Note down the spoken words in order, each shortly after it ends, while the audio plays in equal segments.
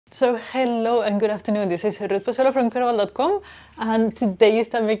So hello and good afternoon, this is Ruth Pozuelo from Curbal.com, and today is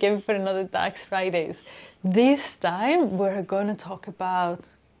time again for another DAX Fridays. This time we're going to talk about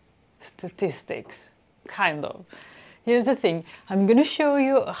statistics, kind of. Here's the thing, I'm going to show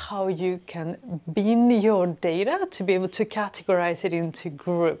you how you can bin your data to be able to categorize it into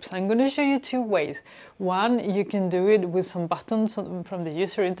groups. I'm going to show you two ways. One, you can do it with some buttons from the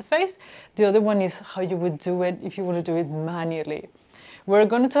user interface. The other one is how you would do it if you want to do it manually. We're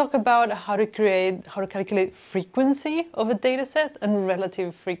going to talk about how to calculate frequency of a data set and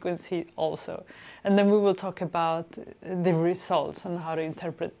relative frequency also. And then we will talk about the results and how to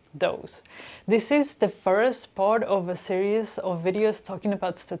interpret those. This is the first part of a series of videos talking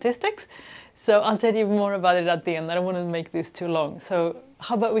about statistics. So I'll tell you more about it at the end. I don't want to make this too long. So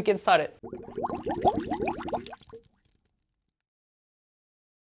how about we get started?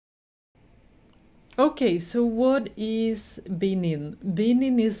 Okay, so what is binning?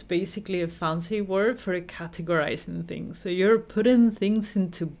 Binning is basically a fancy word for categorizing things. So you're putting things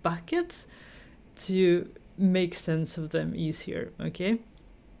into buckets to make sense of them easier, okay?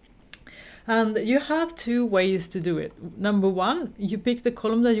 And you have two ways to do it. Number one, you pick the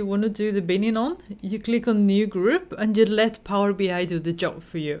column that you want to do the binning on, you click on New Group, and you let Power BI do the job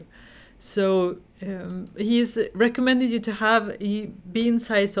for you. So he's recommended you to have a bin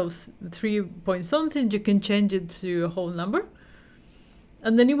size of 3 point something. You can change it to a whole number.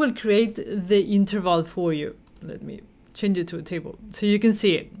 And then it will create the interval for you. Let me change it to a table so you can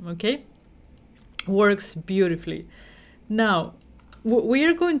see it, okay? Works beautifully. Now, what we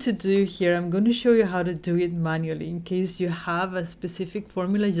are going to do here, I'm going to show you how to do it manually in case you have a specific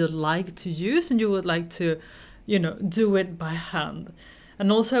formula you'd like to use and you would like to, do it by hand.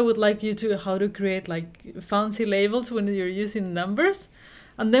 And also I would like you to how to create like fancy labels when you're using numbers.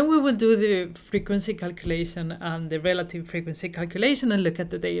 And then we will do the frequency calculation and the relative frequency calculation and look at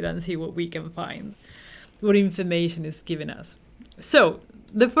the data and see what we can find, what information is giving us. So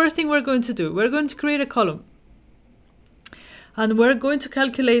the first thing we're going to do, we're going to create a column. And we're going to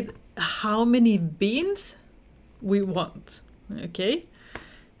calculate how many bins we want, okay?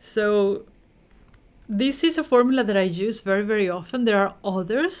 So this is a formula that I use very, very often. There are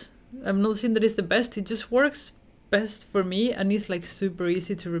others. I'm not saying that it's the best. It just works best for me and it's like super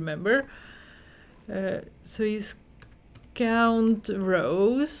easy to remember. So it's count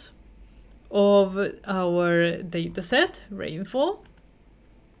rows of our data set, rainfall.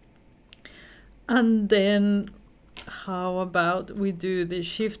 And then how about we do the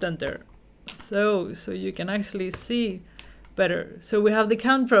shift enter? So you can actually see better. So we have the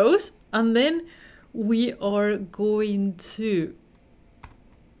count rows and then we are going to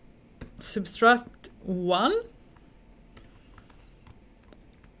subtract 1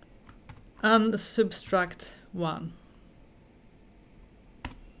 and subtract 1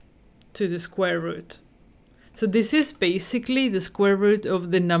 to the square root. So this is basically the square root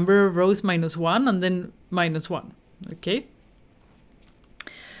of the number of rows minus 1 and then minus 1, okay?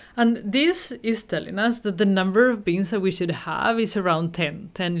 And this is telling us that the number of bins that we should have is around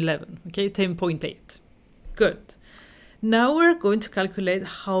 10, 11, okay, 10.8. Good. Now we're going to calculate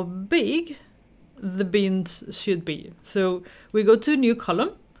how big the bins should be. So we go to a new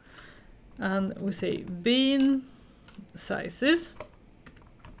column and we say bin sizes,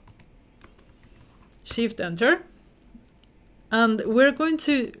 shift enter. And we're going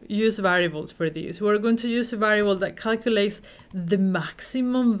to use variables for these. We're going to use a variable that calculates the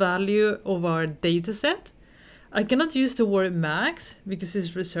maximum value of our data set. I cannot use the word max because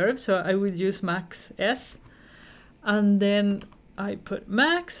it's reserved, so I will use max s. And then I put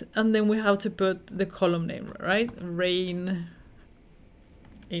max, and then we have to put the column name, right? Rain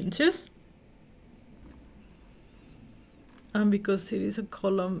inches. And because it is a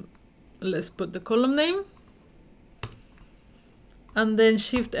column, let's put the column name. And then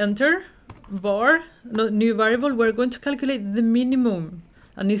shift enter, var, new variable, we're going to calculate the minimum.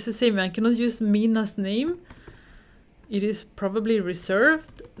 And it's the same, I cannot use min as name. It is probably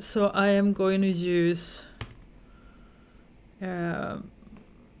reserved, so I am going to use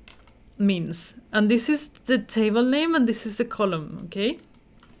mins. And this is the table name and this is the column, okay?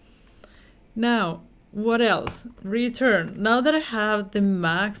 Now, what else? Return. Now that I have the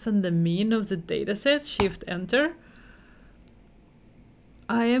max and the mean of the dataset, shift enter,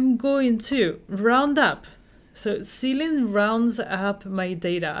 I am going to round up. So ceiling rounds up my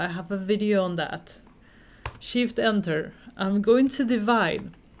data. I have a video on that. Shift enter. I'm going to divide.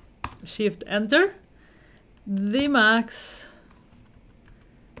 Shift enter. The max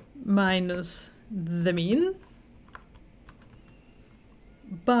minus the mean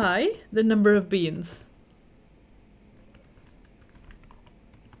by the number of bins.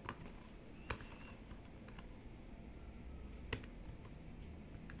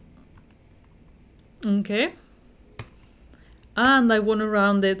 Okay. And I want to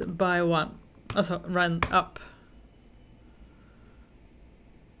round it by 1. Also, round up.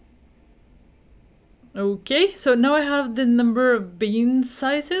 Okay, so now I have the number of bean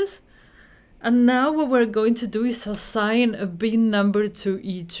sizes. And now what we're going to do is assign a bean number to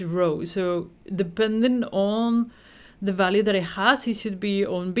each row. So depending on the value that it has, it should be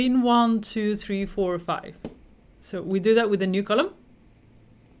on bean 1, 2, 3, 4, 5. So we do that with a new column.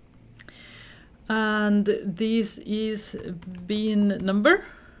 And this is bean number.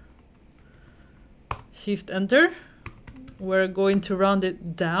 Shift enter. We're going to round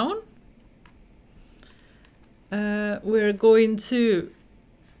it down. We're going to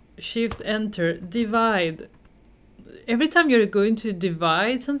shift enter, divide. Every time you're going to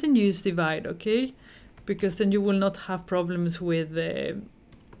divide something, use divide, okay? Because then you will not have problems with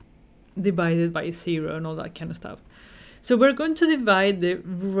divided by 0 and all that kind of stuff. So we're going to divide the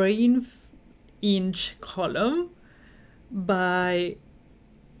rain inch column by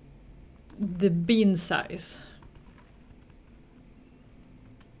the bean size.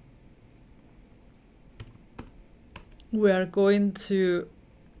 We are going to,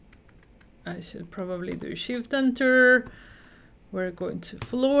 I should probably do shift enter. We're going to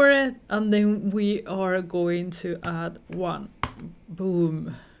floor it, and then we are going to add 1.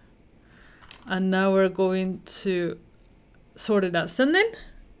 Boom. And now we're going to sort it ascending.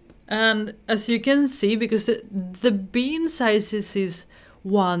 And as you can see, because the bean sizes is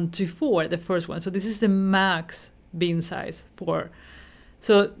 1 to 4, the first one. So this is the max bean size, 4.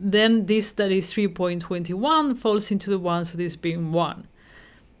 So then this that is 3.21 falls into the 1, so this being 1.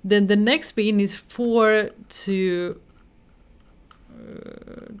 Then the next bean is 4 to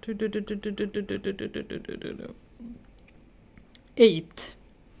 8.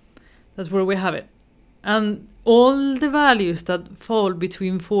 That's where we have it. And all the values that fall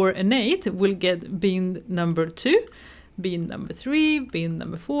between 4 and 8 will get bean number 2, bean number 3, bean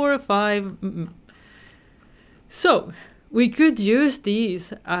number 4, 5. So we could use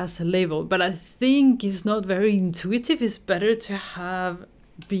these as a label, but I think it's not very intuitive. It's better to have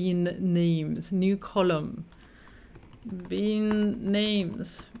bean names, new column, bean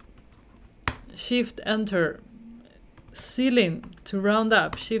names, shift enter, ceiling to round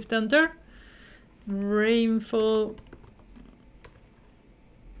up, shift enter, rainfall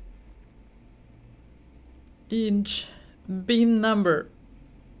inch, bean number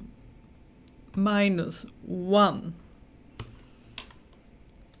 -1.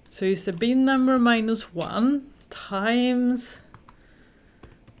 So it's the bean number -1 times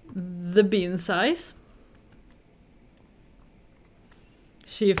the bean size.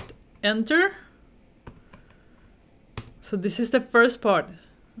 Shift enter. So this is the first part,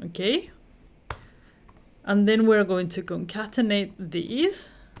 okay? And then we're going to concatenate these.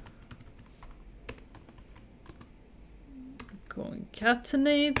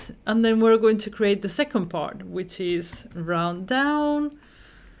 Concatenate, and then we're going to create the second part, which is round down,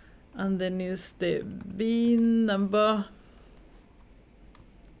 and then is the bean number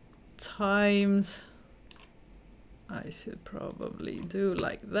times, I should probably do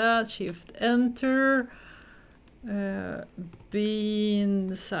like that, shift enter,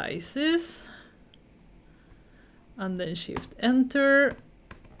 bean sizes, and then shift enter,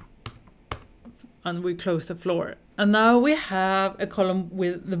 and we close the floor. And now we have a column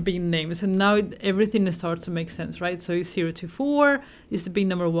with the bean names, and now everything starts to make sense, right? So it's 0 to 4 is the bean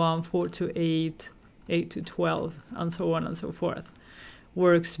number 1, 4 to 8, 8 to 12, and so on and so forth.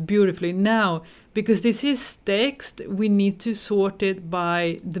 Works beautifully. Now, because this is text, we need to sort it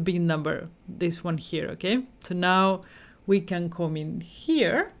by the bean number, this one here, okay? So now we can come in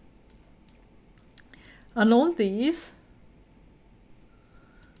here, and all these,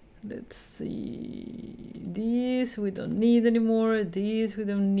 let's see, these we don't need anymore, these we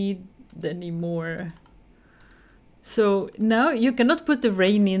don't need anymore. So now you cannot put the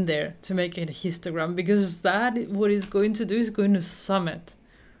rain in there to make it a histogram, because that what it's going to do is going to sum it,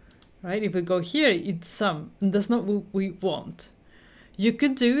 right? If we go here, it's sum, and that's not what we want. You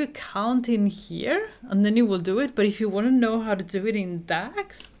could do a count in here, and then you will do it, but if you want to know how to do it in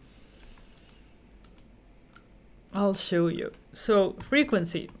DAX, I'll show you. So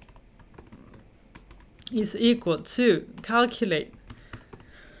frequency is equal to calculate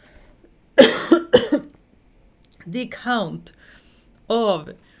the count of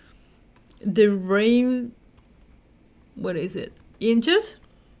the rain, what is it, inches,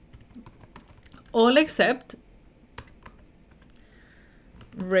 all except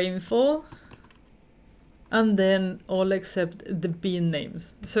rainfall, and then all except the bean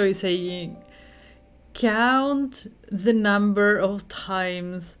names. So it's saying count the number of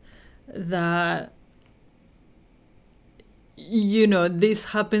times that you know, this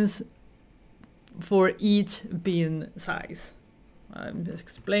happens for each bin size. I'm just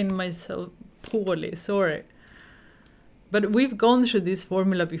explaining myself poorly, sorry. But we've gone through this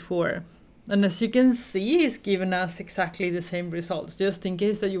formula before. And as you can see, it's given us exactly the same results. Just in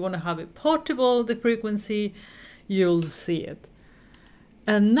case that you want to have it portable, the frequency, you'll see it.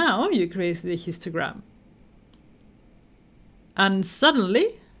 And now you create the histogram. And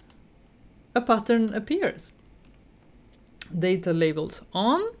suddenly, a pattern appears. Data labels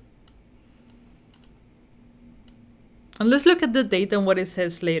on. And let's look at the data and what it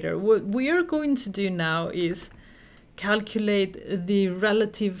says later. What we are going to do now is calculate the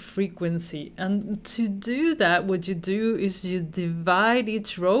relative frequency. And to do that, what you do is you divide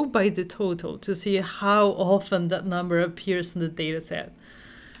each row by the total to see how often that number appears in the data set.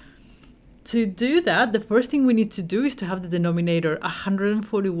 To do that, the first thing we need to do is to have the denominator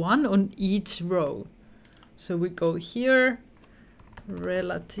 141 on each row. So we go here,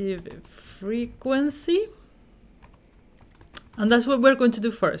 relative frequency. And that's what we're going to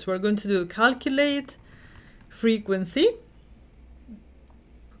do first. We're going to do calculate frequency.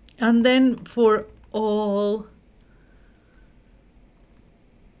 And then for all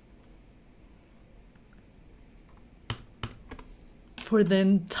for the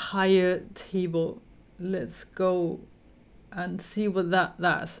entire table, let's go and see what that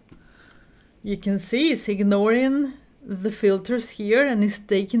does. You can see it's ignoring the filters here and it's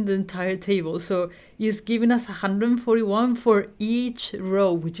taking the entire table. So it's giving us 141 for each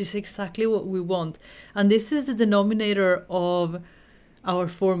row, which is exactly what we want. And this is the denominator of our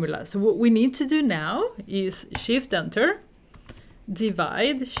formula. So what we need to do now is Shift Enter,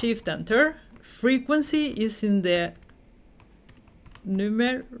 divide, Shift Enter. Frequency is in the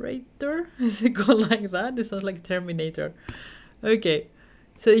numerator. Is it called like that? It sounds like Terminator. Okay,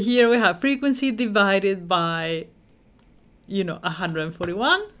 so here we have frequency divided by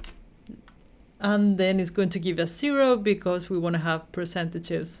 141, and then it's going to give us 0 because we want to have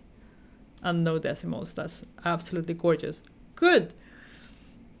percentages and no decimals. That's absolutely gorgeous. Good.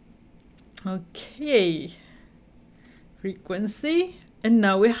 Okay, frequency, and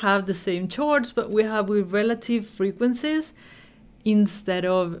now we have the same charts, but we have with relative frequencies instead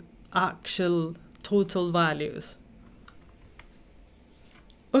of actual total values.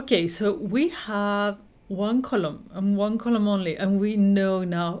 Okay, so we have one column and one column only, and we know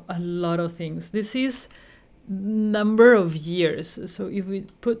now a lot of things. This is number of years. So if we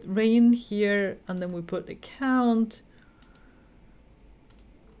put rain here and then we put a count,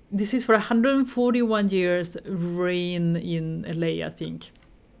 this is for 141 years rain in LA, I think.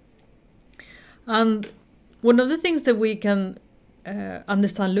 And one of the things that we can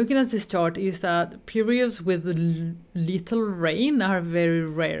understand looking at this chart is that periods with little rain are very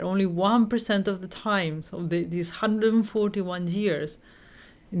rare. Only 1% of the time of these 141 years,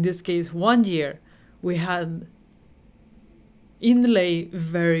 in this case 1 year, we had in LA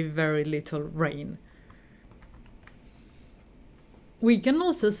very, very little rain. We can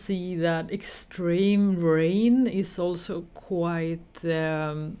also see that extreme rain is also quite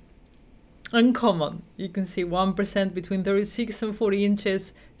uncommon. You can see 1% between 36 and 40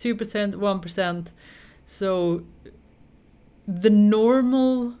 inches, 2%, 1%. So the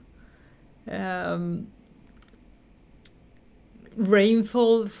normal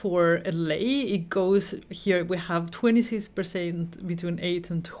rainfall for LA, it goes here, we have 26% between 8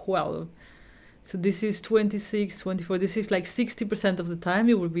 and 12. So this is 26, 24, this is like 60% of the time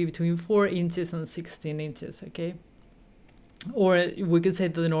it will be between 4 inches and 16 inches, okay? Or we could say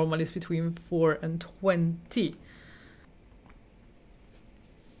that the normal is between 4 and 20.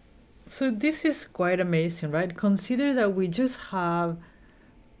 So this is quite amazing, right? Consider that we just have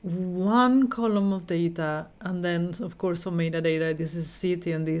one column of data, and then of course some metadata. This is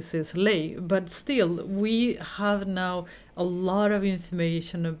city and this is LA, but still we have now a lot of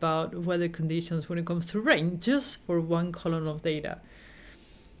information about weather conditions when it comes to rain, just for one column of data.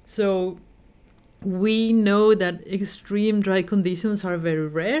 So we know that extreme dry conditions are very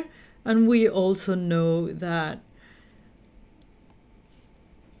rare, and we also know that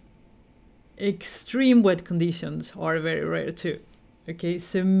extreme wet conditions are very rare too. Okay,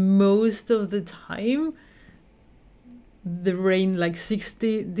 so most of the time the rain, like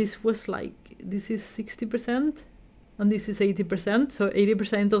 60, this is 60% and this is 80%, so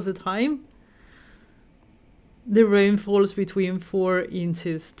 80% of the time the rain falls between 4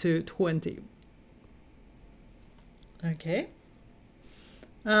 inches to 20. Okay,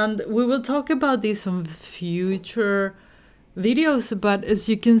 and we will talk about this on future videos, but as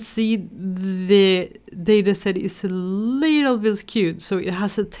you can see, the data set is a little bit skewed, so it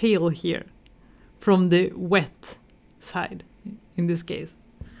has a tail here from the wet side in this case.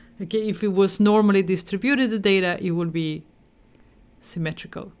 Okay, if it was normally distributed, the data, it will be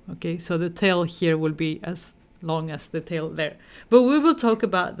symmetrical. Okay, so the tail here will be as long as the tail there. But we will talk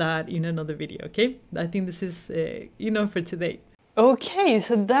about that in another video, okay? I think this is enough for today. Okay,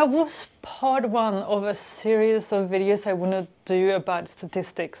 so that was part one of a series of videos I want to do about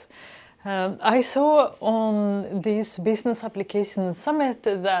statistics. I saw on this Business Application Summit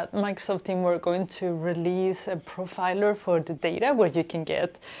that Microsoft team were going to release a profiler for the data where you can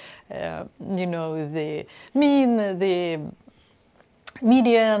get, you know, the mean, the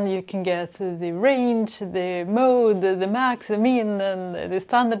median, you can get the range, the mode, the max, the mean, and the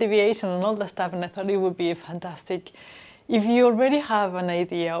standard deviation and all that stuff. And I thought it would be fantastic if you already have an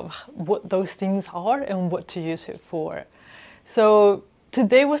idea of what those things are and what to use it for. So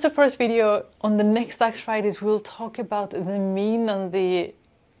today was the first video. On the next DAX Fridays, we'll talk about the mean and the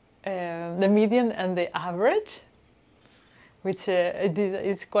median and the average, which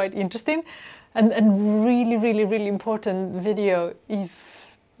is quite interesting. And really important video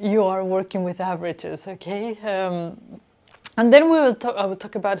if you are working with averages, okay? And then I will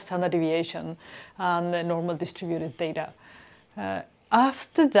talk about standard deviation and the normal distributed data.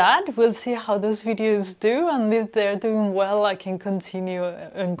 After that, we'll see how those videos do, and if they're doing well, I can continue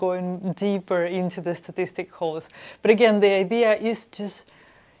and going deeper into the statisticals. But again, the idea is just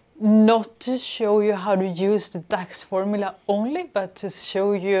not to show you how to use the DAX formula only, but to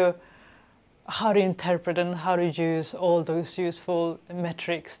show you how to interpret and how to use all those useful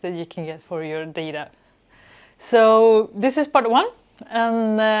metrics that you can get for your data. So this is part one,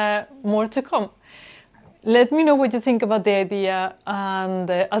 and more to come. Let me know what you think about the idea,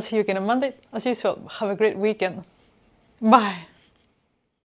 and I'll see you again on Monday. As usual, have a great weekend. Bye.